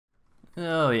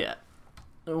Oh yeah.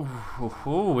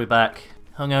 Oh, we're back.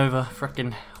 Hungover,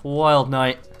 frickin' wild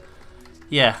night.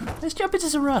 Yeah, let's jump into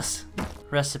some Rust.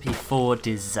 Recipe for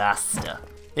disaster.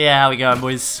 Yeah, how we going,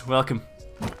 boys? Welcome.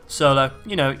 Solo,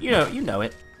 you know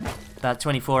it. About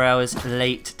 24 hours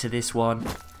late to this one.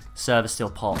 Server still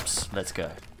pops. Let's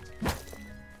go.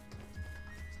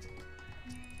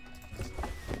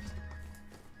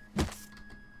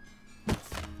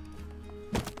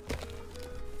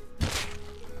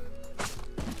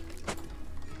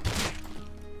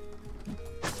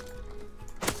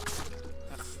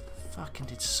 Fucking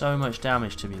did so much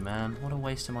damage to me, man. What a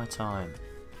waste of my time.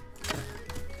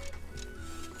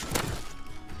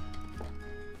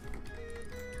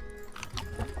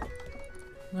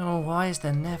 No, why is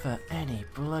there never any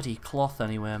bloody cloth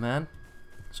anywhere, man?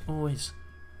 There's always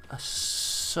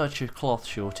such a cloth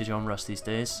shortage on Rust these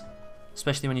days.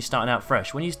 Especially when you're starting out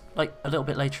fresh. When you're like a little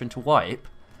bit later into wipe,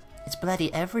 it's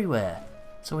bloody everywhere.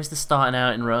 It's always the starting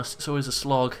out in Rust. It's always a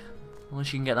slog.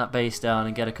 Once you can get that base down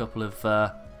and get a couple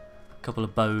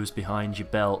of bows behind your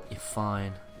belt, you're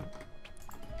fine.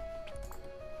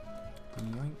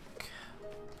 Yoink.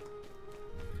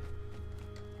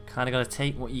 Kind of got to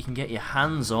take what you can get your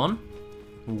hands on,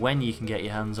 when you can get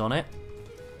your hands on it.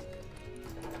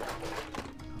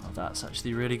 Oh, that's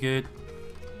actually really good.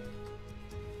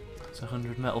 It's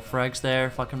 100 metal frags there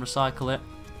if I can recycle it.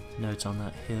 Note on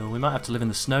that hill. We might have to live in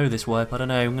the snow this wipe, I don't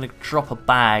know. I'm going to drop a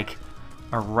bag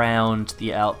around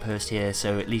the outpost here,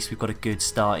 so at least we've got a good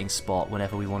starting spot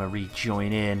whenever we want to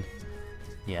rejoin in.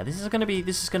 Yeah, this is gonna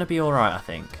be all right, I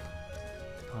think.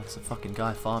 Oh, there's a fucking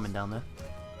guy farming down there.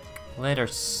 Later,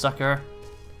 sucker.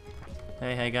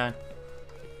 Hey, how you going?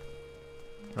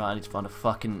 Right, I need to find a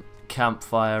fucking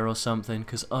campfire or something,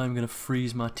 because I'm gonna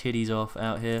freeze my titties off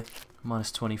out here.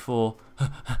 Minus 24.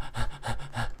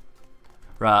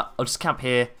 Right, I'll just camp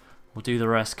here. We'll do the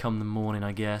rest come the morning,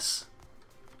 I guess.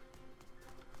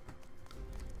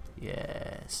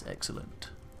 Yes,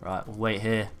 excellent. Right, we'll wait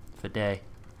here for day.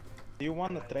 Do you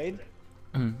want to trade?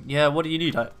 Yeah, what do you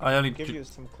need? I only give you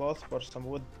some cloth for some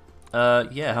wood.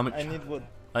 Yeah, how much? I need wood.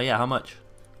 Oh yeah, how much?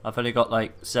 I've only got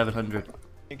like 700.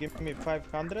 You give me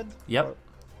 500? Yep.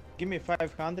 Give me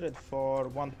 500 for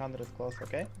 100 cloth,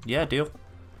 okay? Yeah, deal.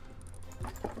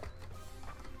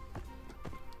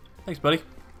 Thanks, buddy.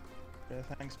 Yeah,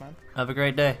 thanks, man. Have a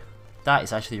great day. That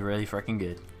is actually really freaking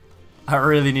good. I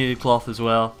really needed cloth as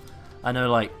well. I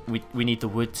know, like, we need the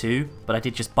wood too, but I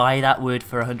did just buy that wood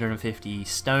for 150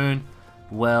 stone.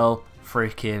 Well,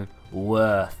 freaking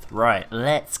worth. Right,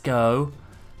 let's go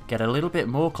get a little bit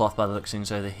more cloth by the looks of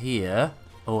things over here.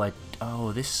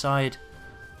 Oh, this side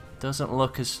doesn't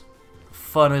look as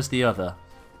fun as the other.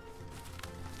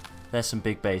 There's some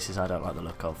big bases I don't like the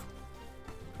look of.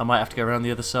 I might have to go around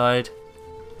the other side.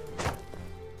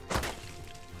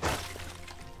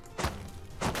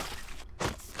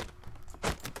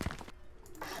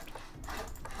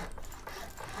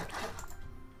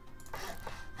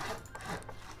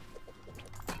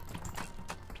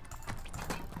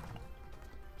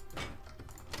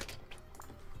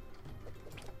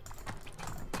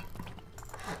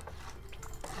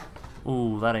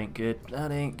 Ooh, that ain't good.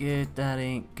 That ain't good. That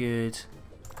ain't good.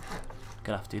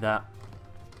 Gonna have to do that.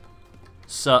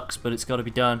 Sucks, but it's got to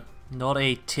be done. Not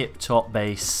a tip-top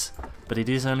base, but it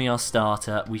is only our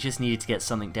starter. We just needed to get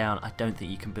something down. I don't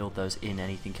think you can build those in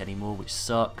anything anymore, which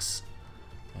sucks.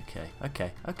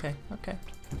 Okay.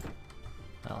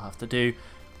 That'll have to do.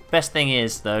 Best thing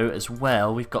is, though, as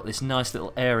well, we've got this nice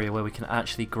little area where we can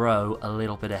actually grow a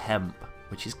little bit of hemp,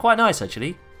 which is quite nice,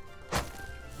 actually.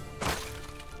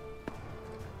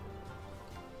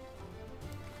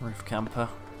 Roof camper.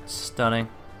 Stunning.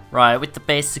 Right, with the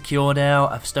base secure now,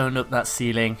 I've stoned up that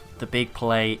ceiling. The big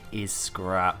play is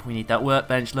scrap. We need that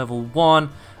workbench level 1.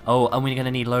 Oh, and we're going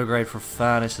to need low grade for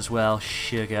furnace as well.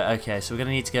 Sugar. Okay, so we're going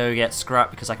to need to go get scrap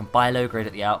because I can buy low grade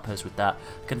at the outpost with that.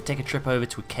 I'm going to take a trip over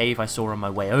to a cave I saw on my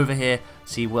way over here.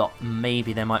 See, well,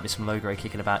 maybe there might be some low grade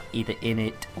kicking about either in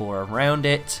it or around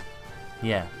it.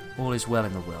 Yeah, all is well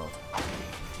in the world.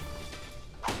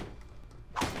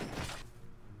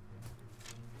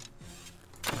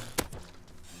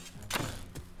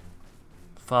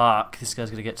 Fuck, this guy's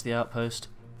gonna get to the outpost.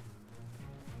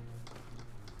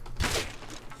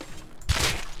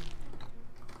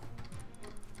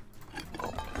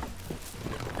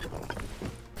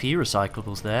 Few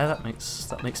recyclables there, that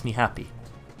makes me happy.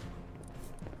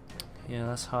 Yeah,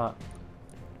 that's hot.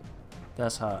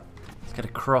 That's hot. Let's get a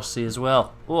crossy as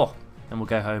well. Oh, then we'll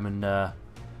go home and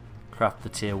craft the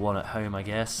tier 1 at home, I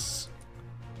guess.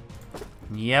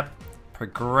 Yep,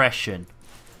 progression.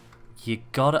 You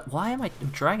gotta... Why am I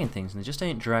dragging things and they just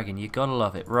ain't dragging? You gotta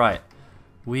love it. Right.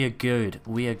 We are good.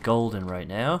 We are golden right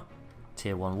now.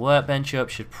 Tier 1 workbench up.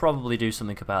 Should probably do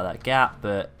something about that gap,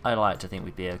 but I like to think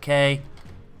we'd be okay.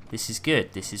 This is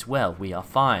good. This is well. We are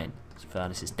fine. So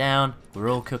furnace is down. We're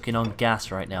all cooking on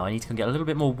gas right now. I need to go get a little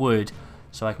bit more wood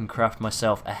so I can craft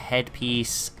myself a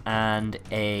headpiece and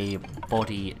a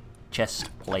body chest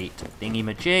plate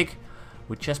thingy-majig.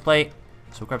 Wood chest plate.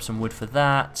 So we'll grab some wood for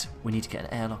that. We need to get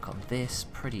an airlock on this.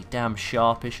 Pretty damn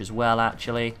sharpish as well,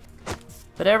 actually.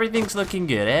 But everything's looking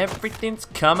good. Everything's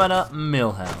coming up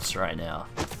Millhouse right now.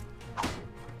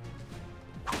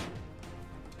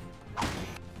 I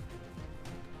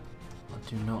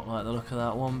do not like the look of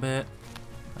that one bit.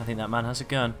 I think that man has a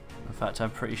gun. In fact,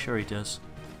 I'm pretty sure he does.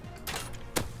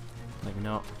 Maybe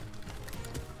not.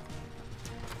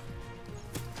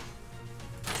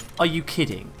 Are you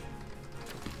kidding?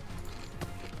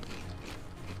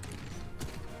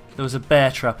 There was a bear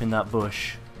trap in that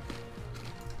bush.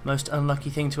 Most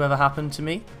unlucky thing to ever happen to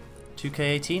me?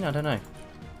 2K18? I don't know.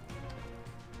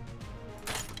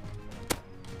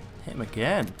 Hit him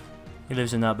again. He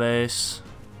lives in that base.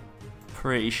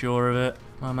 Pretty sure of it.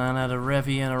 My man had a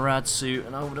Revy and a rad suit,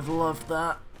 and I would have loved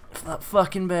that for that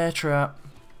fucking bear trap.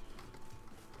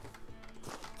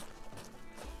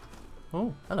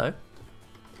 Oh, hello.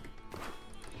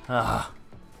 Ah.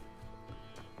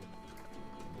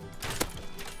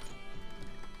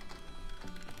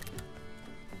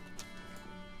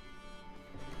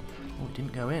 Oh, it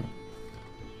didn't go in.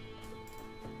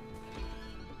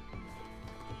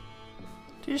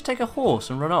 Did you just take a horse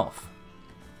and run off?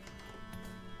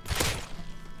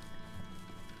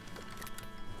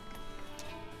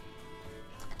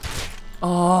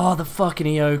 Oh, the fucking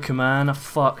Ioka, man. I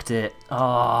fucked it.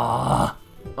 Ah.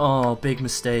 Oh, big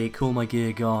mistake. All my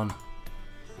gear gone.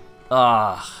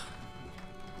 Ah.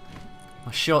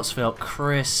 My shots felt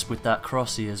crisp with that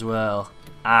crossy as well.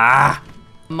 Ah.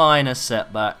 Minor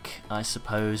setback, I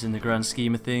suppose, in the grand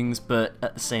scheme of things, but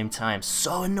at the same time,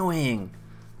 so annoying.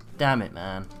 Damn it,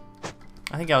 man.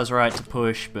 I think I was right to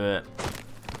push, but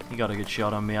he got a good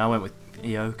shot on me. I went with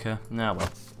Ioka. Now well.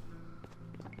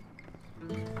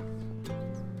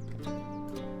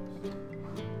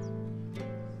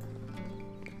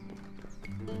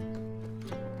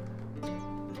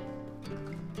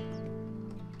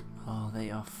 Oh, they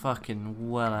are fucking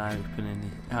well out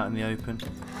in the open.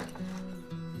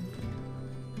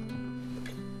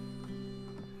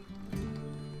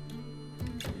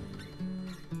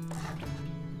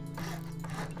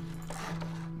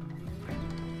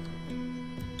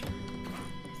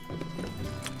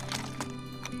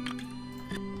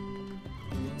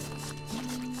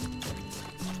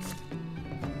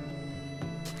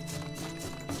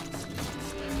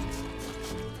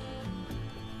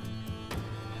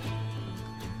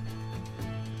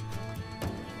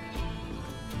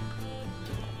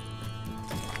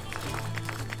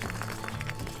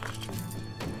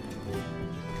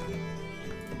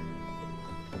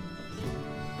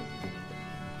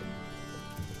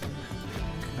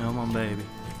 Come on, baby.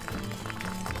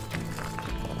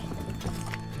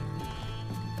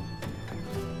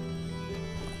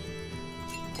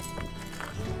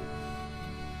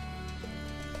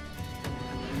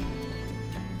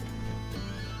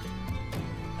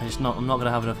 I'm not gonna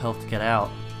have enough health to get out.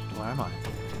 Where am I?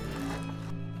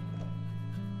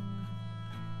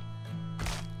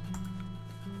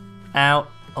 Out.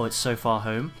 Oh, it's so far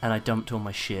home, and I dumped all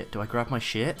my shit. Do I grab my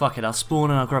shit? Fuck it, I'll spawn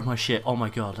and I'll grab my shit. Oh my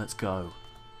god, let's go.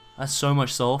 That's so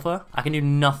much sulfur. I can do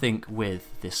nothing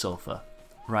with this sulfur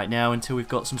right now until we've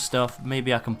got some stuff.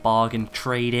 Maybe I can bargain,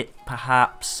 trade it,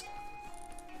 perhaps.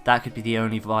 That could be the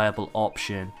only viable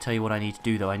option. Tell you what I need to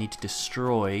do though. I need to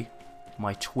destroy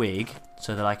my twig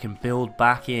so that I can build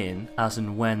back in as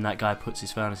and when that guy puts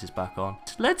his furnaces back on.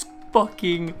 Let's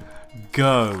fucking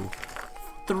go.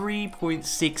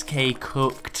 3.6k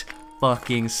cooked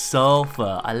fucking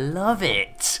sulfur. I love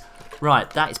it. Right,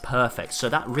 that is perfect. So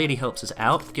that really helps us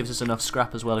out. Gives us enough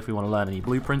scrap as well if we want to learn any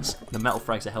blueprints. The metal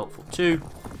frags are helpful too.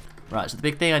 Right, so the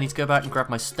big thing, I need to go back and grab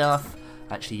my stuff.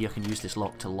 Actually, you can use this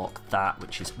lock to lock that,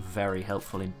 which is very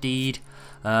helpful indeed.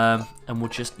 And we'll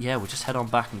just head on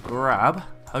back and grab,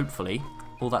 hopefully,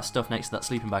 all that stuff next to that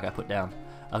sleeping bag I put down.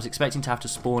 I was expecting to have to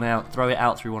spawn out, throw it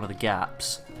out through one of the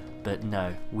gaps, but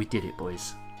no, we did it,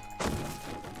 boys.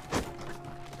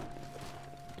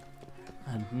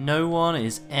 And no one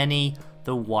is any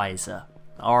the wiser.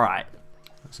 Alright.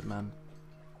 There's a man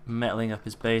metaling up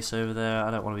his base over there.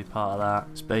 I don't want to be part of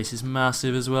that. His base is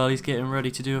massive as well. He's getting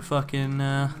ready to do a fucking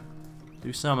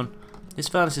do summon. His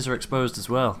furnaces are exposed as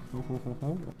well.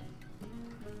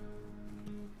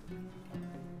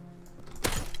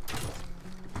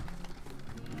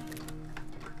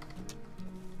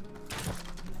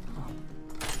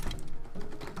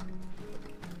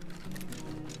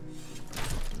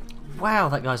 Wow,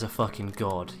 that guy's a fucking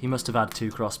god. He must have had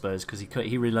 2 crossbows because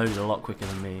he reloaded a lot quicker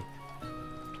than me.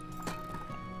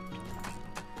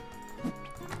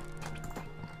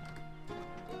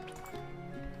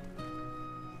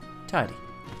 Tidy.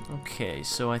 Okay,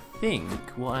 so I think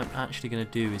what I'm actually going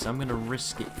to do is I'm going to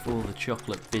risk it for the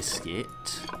chocolate biscuit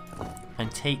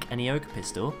and take an Eoka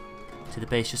pistol to the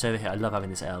base just over here. I love having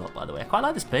this airlock, by the way. I quite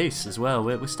like this base as well.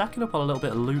 We're stacking up on a little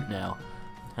bit of loot now,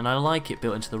 and I like it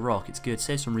built into the rock. It's good,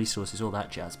 saves some resources, all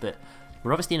that jazz, but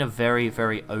we're obviously in a very,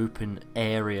 very open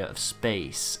area of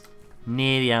space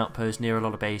near the outpost, near a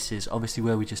lot of bases, obviously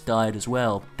where we just died as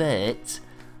well, but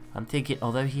I'm thinking,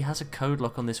 although he has a code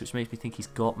lock on this which makes me think he's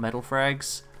got metal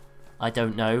frags, I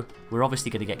don't know. We're obviously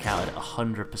going to get counted at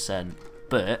 100%,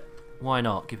 but why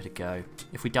not? Give it a go.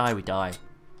 If we die, we die.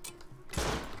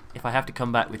 If I have to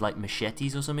come back with like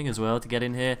machetes or something as well to get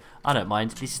in here, I don't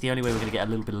mind. This is the only way we're going to get a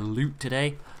little bit of loot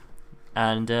today.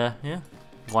 And yeah,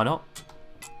 why not?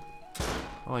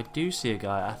 Oh, I do see a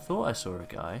guy. I thought I saw a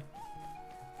guy.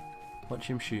 Watch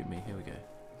him shoot me. Here we go.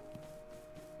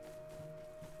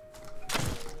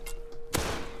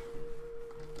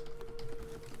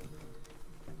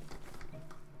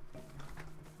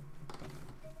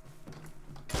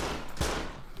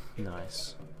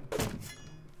 Nice.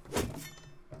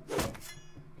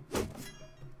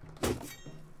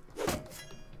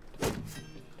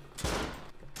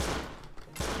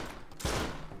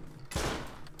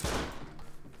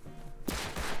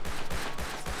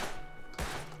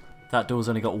 That door's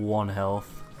only got 1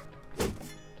 health.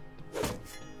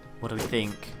 What do we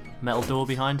think? Metal door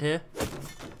behind here?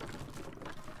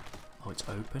 Oh, it's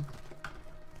open.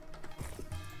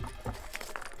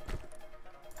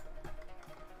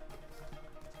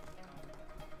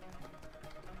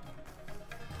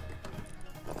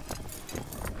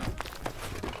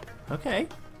 Okay.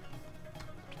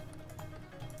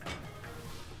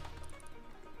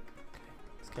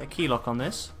 Let's get a key lock on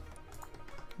this.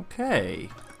 Okay.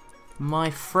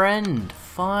 My friend,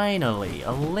 finally,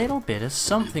 a little bit of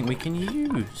something we can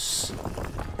use.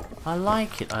 I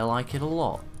like it a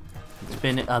lot. It's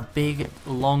been a big,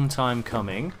 long time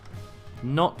coming.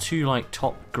 Not too, like,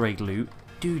 top grade loot.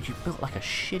 Dude, you built like a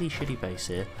shitty base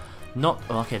here. Not,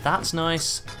 okay, that's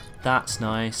nice. That's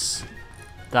nice.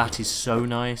 That is so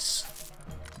nice.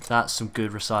 That's some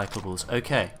good recyclables.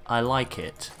 Okay, I like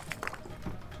it.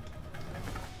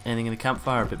 Anything in the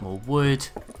campfire? A bit more wood.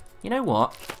 You know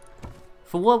what?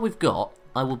 For what we've got,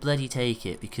 I will bloody take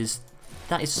it because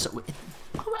that is so...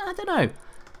 I don't know.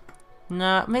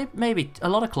 Nah, maybe a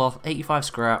lot of cloth, 85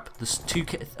 scrap, there's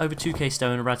over 2k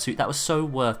stone, a rad suit. That was so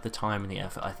worth the time and the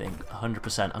effort, I think.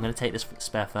 100%. I'm going to take this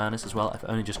spare furnace as well. I've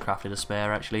only just crafted a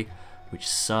spare, actually, which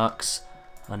sucks.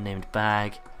 Unnamed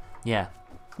bag. Yeah,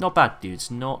 not bad, dudes.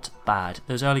 Not bad.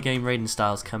 Those early game raiding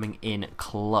styles coming in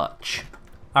clutch.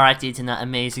 Alright, dudes, and that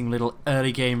amazing little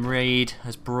early game raid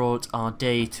has brought our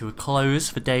day to a close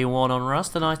for day 1 on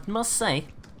Rust, and I must say,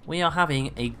 we are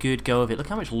having a good go of it. Look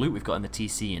how much loot we've got in the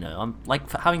TC, you know. I'm, like,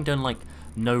 for having done, like,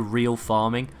 no real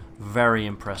farming, very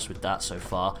impressed with that so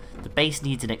far. The base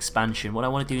needs an expansion. What I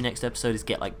want to do next episode is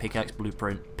get, like, pickaxe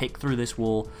blueprint, pick through this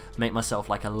wall, make myself,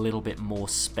 like, a little bit more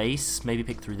space. Maybe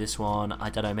pick through this one. I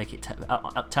don't know, make it,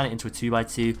 turn it into a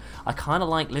 2x2. I kind of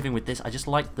like living with this. I just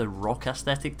like the rock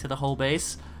aesthetic to the whole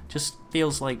base. Just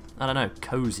feels like, I don't know,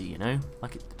 cozy, you know?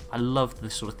 Like, I love the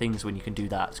sort of things when you can do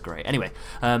that. It's great. Anyway,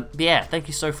 but yeah, thank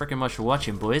you so freaking much for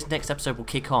watching, boys. Next episode will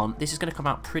kick on. This is going to come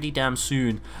out pretty damn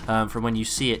soon from when you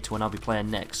see it to when I'll be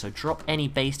playing next. So drop any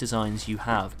base designs you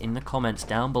have in the comments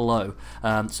down below.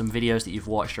 Some videos that you've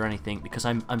watched or anything, because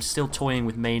I'm still toying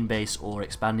with main base or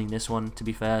expanding this one, to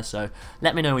be fair. So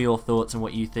let me know your thoughts and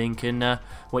what you think and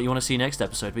what you want to see next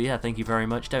episode. But yeah, thank you very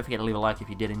much. Don't forget to leave a like if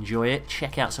you did enjoy it.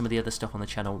 Check out some of the other stuff on the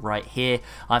channel right here.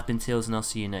 I've been Tilz, and I'll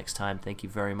see you next time. Thank you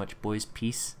very much, boys.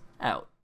 Peace out.